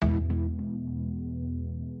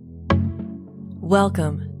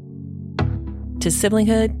Welcome to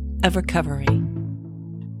Siblinghood of Recovery.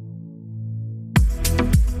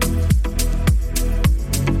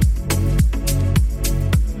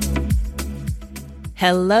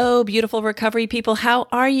 Hello, beautiful recovery people. How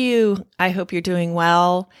are you? I hope you're doing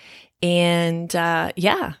well. And here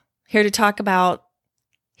to talk about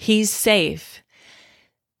He's Safe.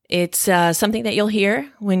 It's something that you'll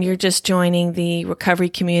hear when you're just joining the recovery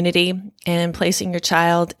community and placing your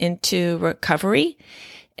child into recovery.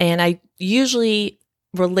 And I usually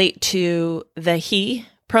relate to the he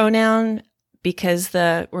pronoun because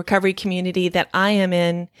the recovery community that I am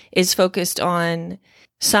in is focused on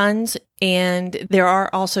sons. And there are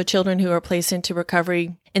also children who are placed into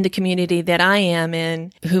recovery in the community that I am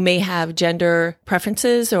in who may have gender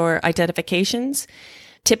preferences or identifications.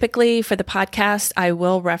 Typically for the podcast, I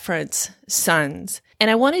will reference sons.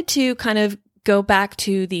 And I wanted to kind of go back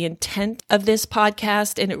to the intent of this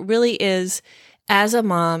podcast. And it really is as a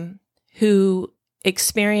mom who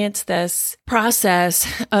experienced this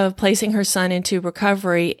process of placing her son into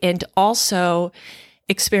recovery and also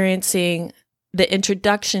experiencing the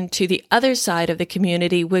introduction to the other side of the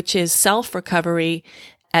community, which is self-recovery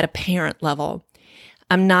at a parent level.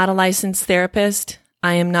 I'm not a licensed therapist.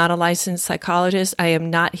 I am not a licensed psychologist. I am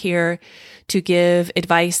not here to give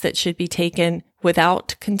advice that should be taken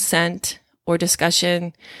without consent or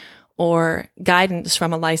discussion or guidance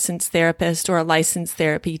from a licensed therapist or a licensed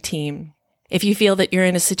therapy team. If you feel that you're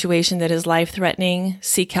in a situation that is life-threatening,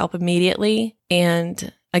 seek help immediately.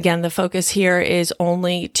 And again, the focus here is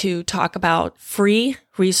only to talk about free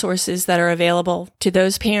resources that are available to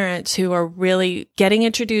those parents who are really getting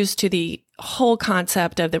introduced to the whole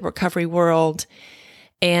concept of the recovery world.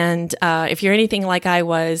 And if you're anything like I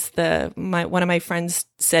was, one of my friends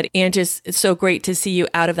said, "Angie, it's so great to see you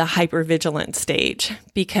out of the hypervigilant stage,"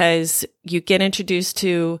 because you get introduced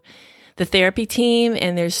to the therapy team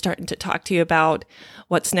and they're starting to talk to you about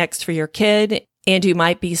what's next for your kid. And you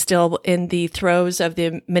might be still in the throes of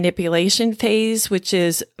the manipulation phase, which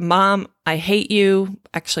is, "Mom, I hate you."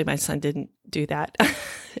 Actually, my son didn't do that,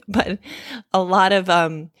 but a lot of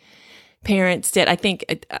parents did. I think,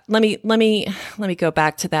 let me go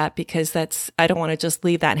back to that because I don't want to just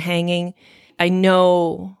leave that hanging. I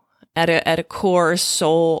know at a core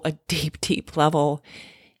soul, a deep, deep level,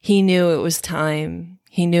 he knew it was time.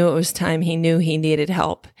 He knew it was time. He knew he needed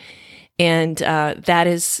help. And that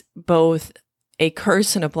is both a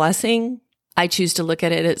curse and a blessing. I choose to look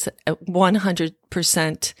at it as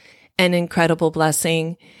 100% an incredible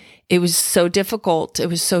blessing. It was so difficult. It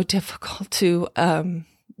was so difficult to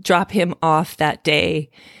drop him off that day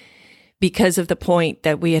because of the point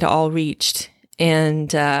that we had all reached. And,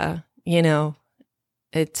 but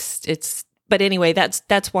anyway,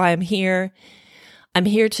 that's why I'm here. I'm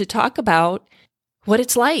here to talk about what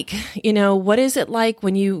it's like. What is it like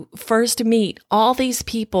when you first meet all these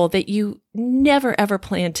people that you never, ever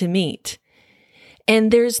planned to meet? And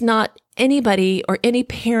there's not anybody or any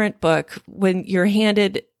parent book when you're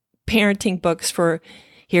handed parenting books for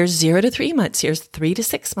here's 0 to 3 months, here's 3 to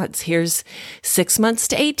 6 months, here's 6 months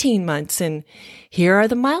to 18 months, and here are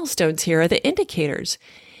the milestones, here are the indicators.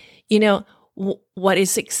 What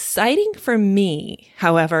is exciting for me,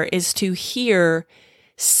 however, is to hear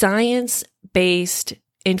science-based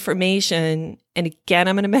information. And again,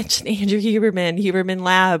 I'm going to mention Andrew Huberman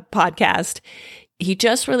Lab podcast. He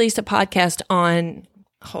just released a podcast on,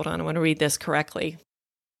 hold on, I want to read this correctly.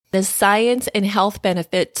 The Science and Health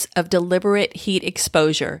Benefits of Deliberate Heat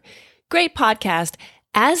Exposure. Great podcast.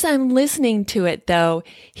 As I'm listening to it, though,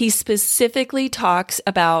 he specifically talks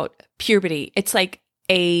about puberty. It's like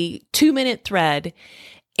a 2-minute thread,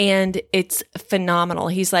 and it's phenomenal.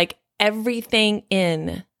 He's like, everything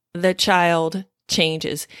in the child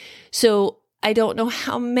changes. So I don't know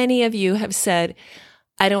how many of you have said,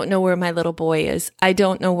 "I don't know where my little boy is. I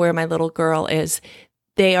don't know where my little girl is."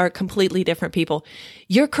 They are completely different people.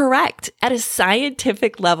 You're correct. At a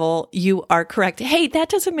scientific level, you are correct. Hey, that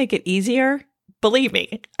doesn't make it easier. Believe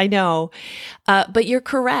me, I know. But you're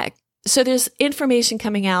correct. So there's information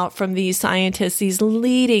coming out from these scientists, these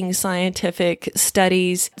leading scientific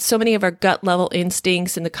studies, so many of our gut level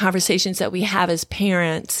instincts and the conversations that we have as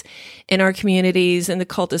parents in our communities and the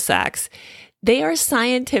cul-de-sacs. They are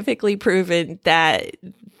scientifically proven that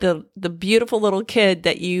the beautiful little kid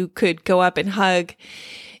that you could go up and hug,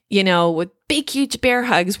 with big, huge bear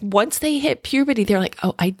hugs, once they hit puberty, they're like,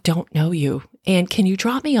 "Oh, I don't know you. And can you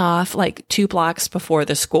drop me off like 2 blocks before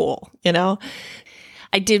the school?"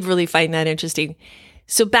 I did really find that interesting.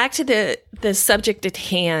 So back to the subject at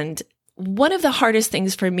hand. One of the hardest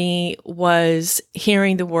things for me was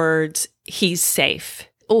hearing the words, "He's safe."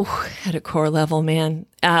 at a core level, man,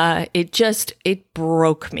 it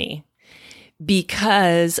broke me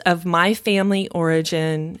because of my family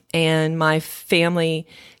origin and my family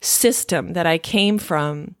system that I came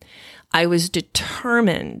from. I was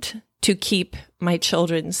determined to keep my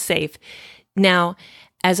children safe. Now,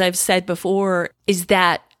 as I've said before, is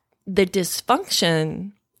that the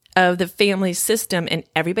dysfunction of the family system, and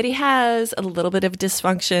everybody has a little bit of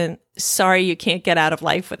dysfunction. Sorry, you can't get out of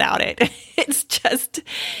life without it. It's just,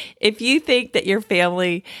 if you think that your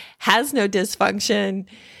family has no dysfunction,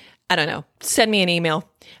 I don't know, send me an email,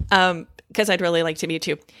 because I'd really like to meet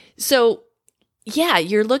you. So yeah,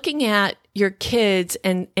 you're looking at your kids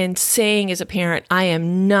and saying as a parent, I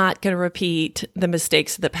am not going to repeat the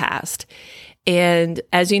mistakes of the past. And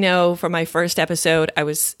as you know, from my first episode, I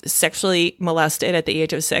was sexually molested at the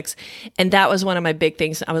age of 6. And that was one of my big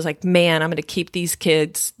things. I was like, man, I'm going to keep these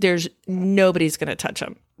kids. Nobody's going to touch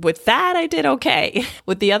them. With that, I did okay.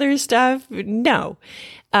 With the other stuff, no.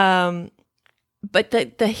 But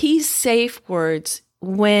the he's safe words,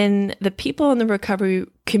 when the people in the recovery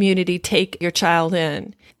community take your child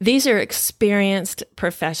in, these are experienced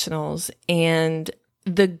professionals, and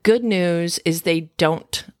the good news is they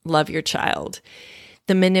don't love your child.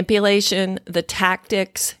 The manipulation, the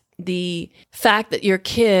tactics, the fact that your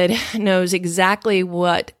kid knows exactly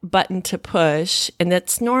what button to push, and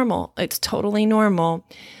that's normal. It's totally normal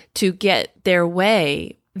to get their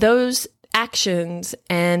way. Those actions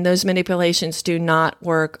and those manipulations do not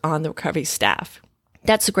work on the recovery staff.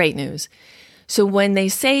 That's the great news. So when they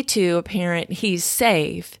say to a parent, he's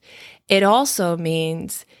safe, it also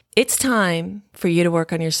means it's time for you to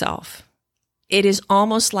work on yourself. It is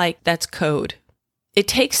almost like that's code. It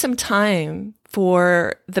takes some time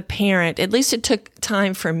for the parent, at least it took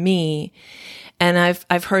time for me, and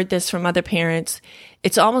I've heard this from other parents.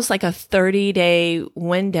 It's almost like a 30-day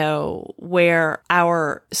window where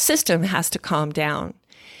our system has to calm down.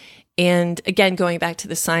 And again, going back to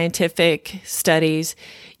the scientific studies,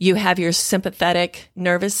 you have your sympathetic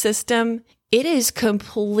nervous system. It is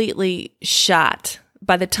completely shot.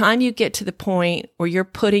 By the time you get to the point where you're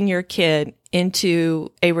putting your kid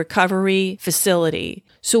into a recovery facility.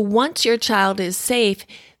 So once your child is safe,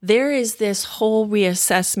 there is this whole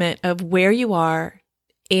reassessment of where you are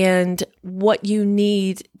and what you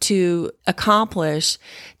need to accomplish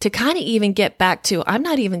to kind of even get back to, I'm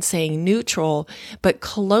not even saying neutral, but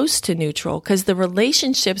close to neutral, because the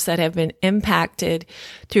relationships that have been impacted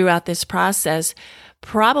throughout this process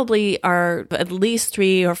probably are at least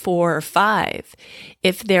 3 or 4 or 5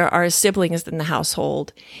 if there are siblings in the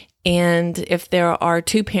household, and if there are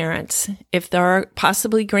 2 parents, if there are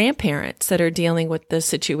possibly grandparents that are dealing with this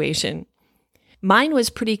situation. Mine was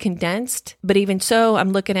pretty condensed, but even so, I'm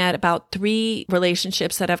looking at about 3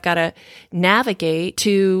 relationships that I've got to navigate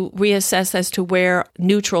to reassess as to where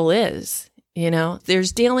neutral is. You know,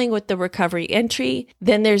 there's dealing with the recovery entry,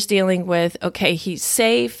 then there's dealing with, okay, he's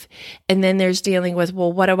safe, and then there's dealing with,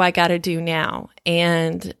 well, what do I got to do now?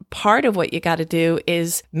 And part of what you got to do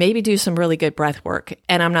is maybe do some really good breath work,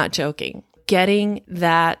 and I'm not joking. Getting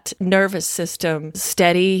that nervous system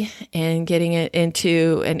steady and getting it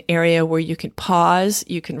into an area where you can pause,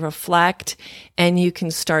 you can reflect, and you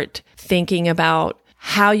can start thinking about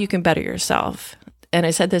how you can better yourself. And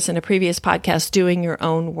I said this in a previous podcast, doing your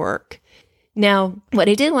own work. Now, what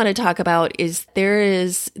I did want to talk about is there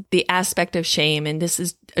is the aspect of shame, and this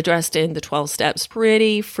is addressed in the 12 steps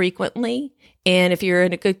pretty frequently. And if you're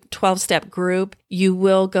in a good 12-step group, you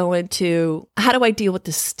will go into, how do I deal with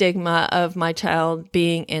the stigma of my child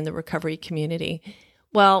being in the recovery community?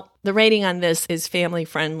 Well, the rating on this is family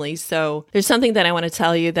friendly. So there's something that I want to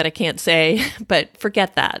tell you that I can't say, but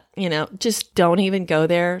forget that. Just don't even go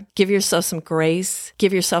there. Give yourself some grace,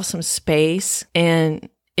 give yourself some space, and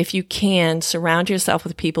if you can, surround yourself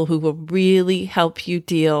with people who will really help you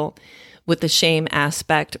deal with the shame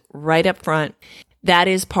aspect right up front. That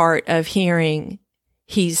is part of hearing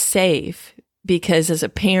he's safe, because as a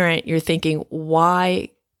parent, you're thinking, why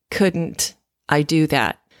couldn't I do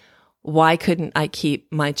that? Why couldn't I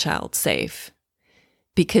keep my child safe?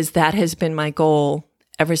 Because that has been my goal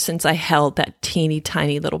ever since I held that teeny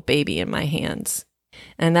tiny little baby in my hands.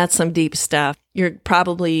 And that's some deep stuff. You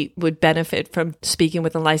probably would benefit from speaking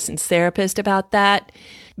with a licensed therapist about that,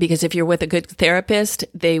 because if you're with a good therapist,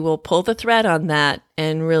 they will pull the thread on that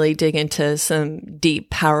and really dig into some deep,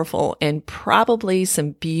 powerful, and probably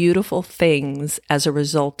some beautiful things as a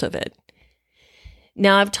result of it.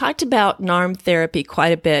 Now, I've talked about NARM therapy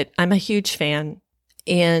quite a bit. I'm a huge fan,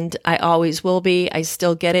 and I always will be. I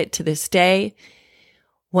still get it to this day.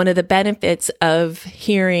 One of the benefits of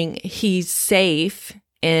hearing he's safe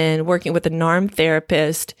and working with a NARM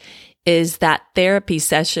therapist is that therapy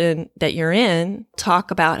session that you're in,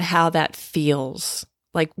 talk about how that feels.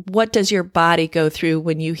 Like, what does your body go through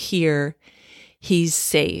when you hear he's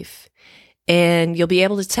safe? And you'll be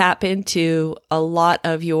able to tap into a lot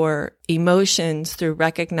of your emotions through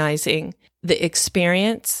recognizing the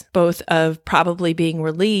experience, both of probably being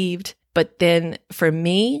relieved. But then for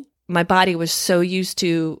me, my body was so used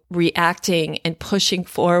to reacting and pushing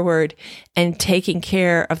forward and taking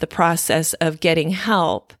care of the process of getting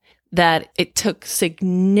help that it took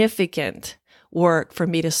significant work for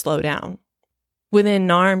me to slow down. Within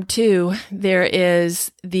NARM too, there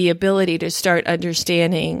is the ability to start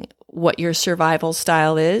understanding what your survival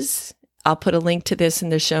style is. I'll put a link to this in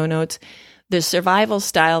the show notes. The survival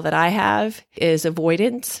style that I have is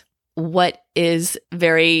avoidance. What is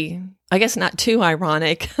very, I guess not too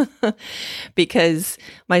ironic, because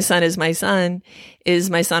my son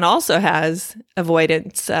also has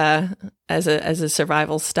avoidance as a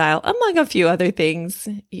survival style, among a few other things.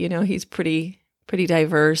 You know, he's pretty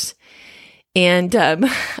diverse. And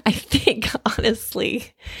I think,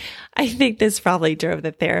 honestly, this probably drove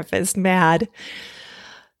the therapist mad.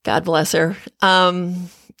 God bless her.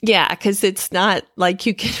 Yeah, because it's not like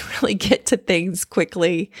you can really get to things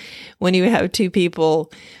quickly when you have two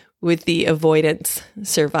people with the avoidance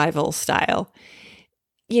survival style.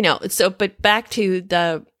 You know, but back to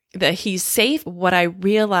the he's safe. What I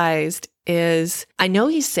realized is I know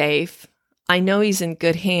he's safe. I know he's in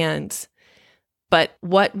good hands. But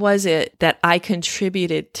what was it that I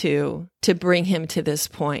contributed to bring him to this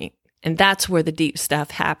point? And that's where the deep stuff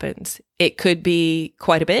happens. It could be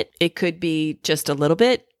quite a bit. It could be just a little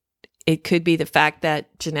bit. It could be the fact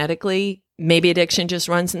that genetically, maybe addiction just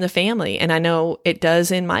runs in the family. And I know it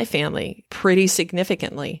does in my family pretty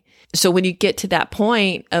significantly. So when you get to that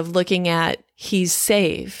point of looking at he's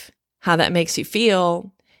safe, how that makes you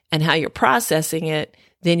feel and how you're processing it,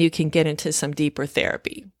 then you can get into some deeper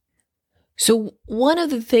therapy. So one of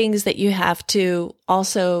the things that you have to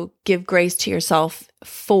also give grace to yourself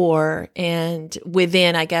for, and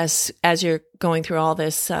within, I guess, as you're going through all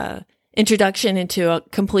this introduction into a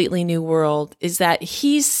completely new world, is that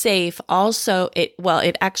he's safe. Also, it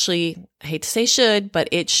actually, I hate to say should, but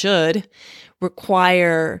it should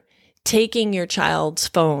require taking your child's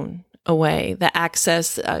phone away, the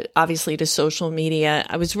access, obviously, to social media.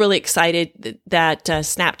 I was really excited that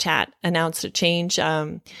Snapchat announced a change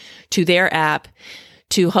to their app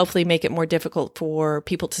to hopefully make it more difficult for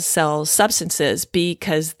people to sell substances,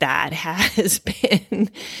 because that has been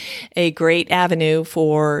a great avenue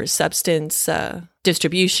for substance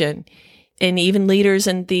distribution. And even leaders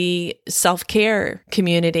in the self-care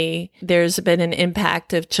community, there's been an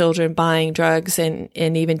impact of children buying drugs and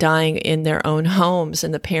even dying in their own homes,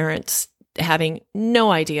 and the parents having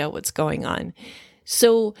no idea what's going on.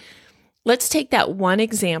 So let's take that one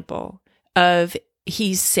example of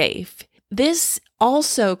he's safe. This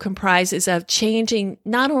also comprises of changing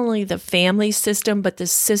not only the family system, but the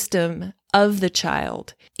system of the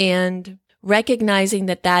child, and recognizing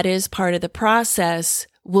that that is part of the process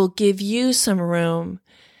will give you some room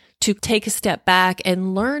to take a step back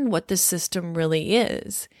and learn what the system really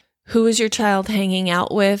is. Who is your child hanging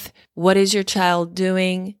out with? What is your child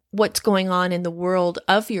doing? What's going on in the world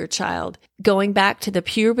of your child? Going back to the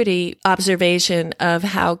puberty observation of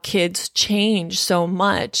how kids change so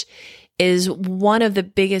much is one of the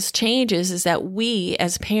biggest changes, is that we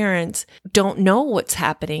as parents don't know what's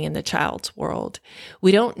happening in the child's world.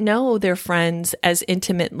 We don't know their friends as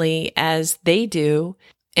intimately as they do.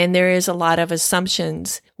 And there is a lot of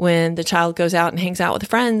assumptions when the child goes out and hangs out with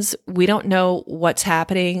friends. We don't know what's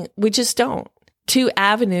happening. We just don't. Two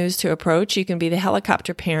avenues to approach. You can be the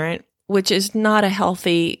helicopter parent, which is not a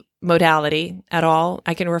healthy modality at all.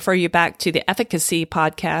 I can refer you back to the efficacy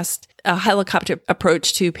podcast. A helicopter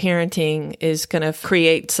approach to parenting is going to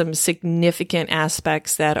create some significant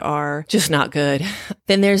aspects that are just not good.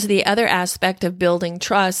 Then there's the other aspect of building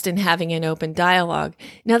trust and having an open dialogue.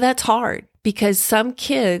 Now that's hard, because some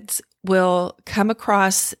kids will come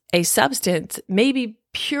across a substance, maybe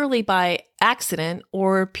purely by accident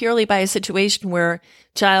or purely by a situation where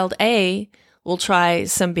child A will try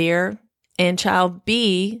some beer and child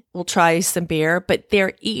B will try some beer, but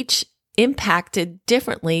they're each impacted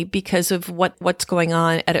differently because of what's going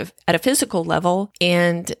on at a physical level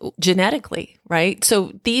and genetically, right?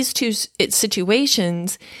 So these two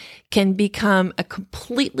situations can become a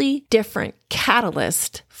completely different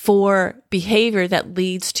catalyst for behavior that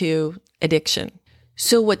leads to addiction.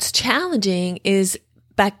 So what's challenging is,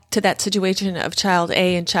 back to that situation of child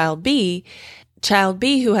A and child B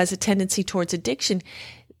who has a tendency towards addiction,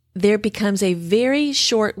 there becomes a very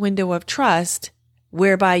short window of trust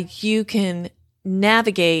whereby you can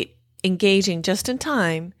navigate engaging just in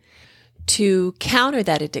time to counter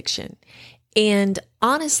that addiction. And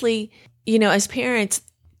honestly, as parents,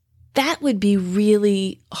 that would be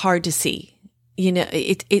really hard to see.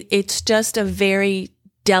 It's just a very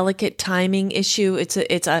delicate timing issue.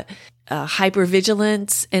 It's a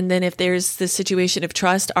hypervigilance. And then if there's the situation of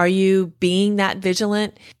trust, are you being that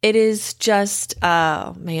vigilant? It is just,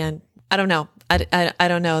 I don't know. I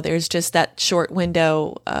don't know. There's just that short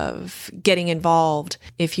window of getting involved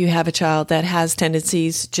if you have a child that has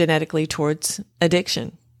tendencies genetically towards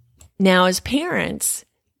addiction. Now, as parents,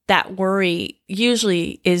 that worry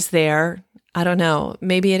usually is there. I don't know.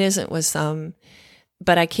 Maybe it isn't with some,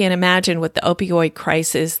 but I can't imagine with the opioid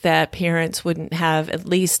crisis that parents wouldn't have at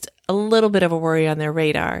least a little bit of a worry on their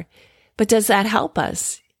radar. But does that help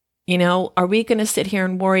us? Are we going to sit here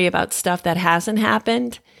and worry about stuff that hasn't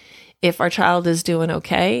happened if our child is doing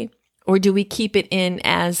okay? Or do we keep it in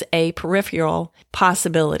as a peripheral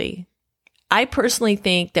possibility? I personally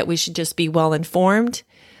think that we should just be well informed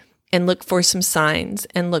and look for some signs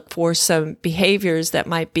and look for some behaviors that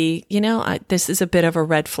might be, this is a bit of a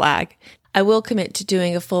red flag. I will commit to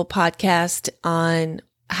doing a full podcast on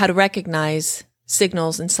how to recognize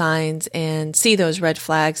signals and signs and see those red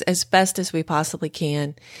flags as best as we possibly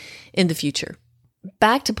can in the future.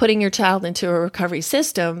 Back to putting your child into a recovery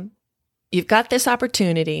system, you've got this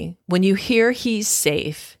opportunity. When you hear he's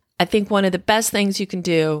safe, I think one of the best things you can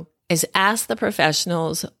do is ask the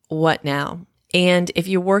professionals, what now? And if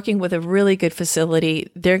you're working with a really good facility,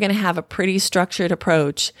 they're going to have a pretty structured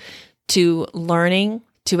approach to learning,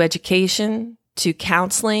 to education, to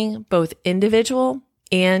counseling, both individual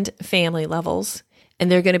and family levels. And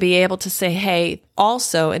they're going to be able to say, hey,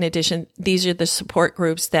 also, in addition, these are the support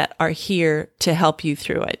groups that are here to help you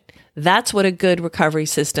through it. That's what a good recovery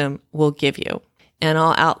system will give you. And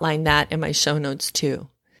I'll outline that in my show notes too.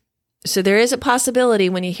 So there is a possibility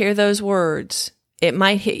when you hear those words, it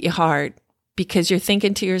might hit you hard because you're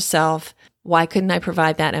thinking to yourself, why couldn't I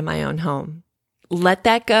provide that in my own home? Let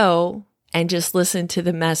that go and just listen to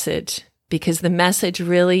the message, because the message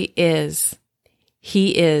really is,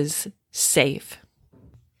 he is safe.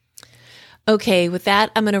 Okay, with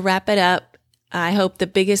that, I'm going to wrap it up. I hope the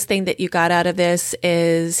biggest thing that you got out of this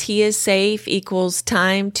is he is safe equals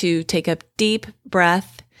time to take a deep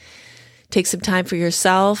breath, take some time for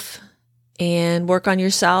yourself and work on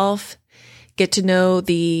yourself. Get to know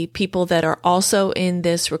the people that are also in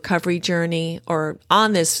this recovery journey or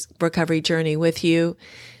on this recovery journey with you.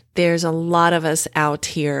 There's a lot of us out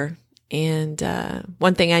here. And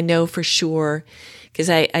one thing I know for sure, because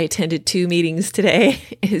I attended 2 meetings today,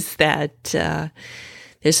 is that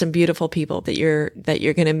there's some beautiful people that you're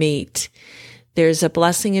going to meet. There's a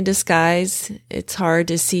blessing in disguise. It's hard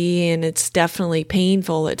to see and it's definitely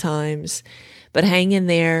painful at times, but hang in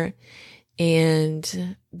there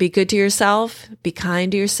and be good to yourself, be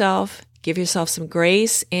kind to yourself, give yourself some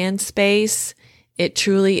grace and space. It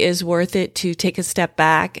truly is worth it to take a step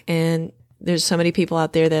back, and there's so many people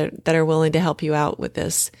out there that are willing to help you out with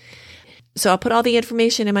this. So I'll put all the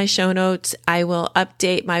information in my show notes. I will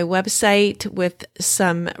update my website with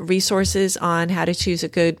some resources on how to choose a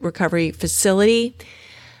good recovery facility.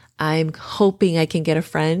 I'm hoping I can get a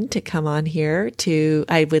friend to come on here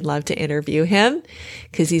I would love to interview him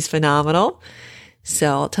because he's phenomenal.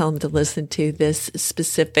 So I'll tell him to listen to this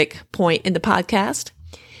specific point in the podcast.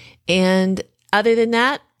 And other than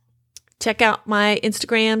that, check out my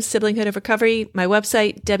Instagram, Siblinghood of Recovery, my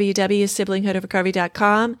website,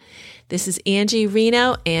 www.siblinghoodofrecovery.com. This is Angie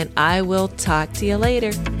Reno, and I will talk to you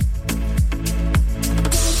later.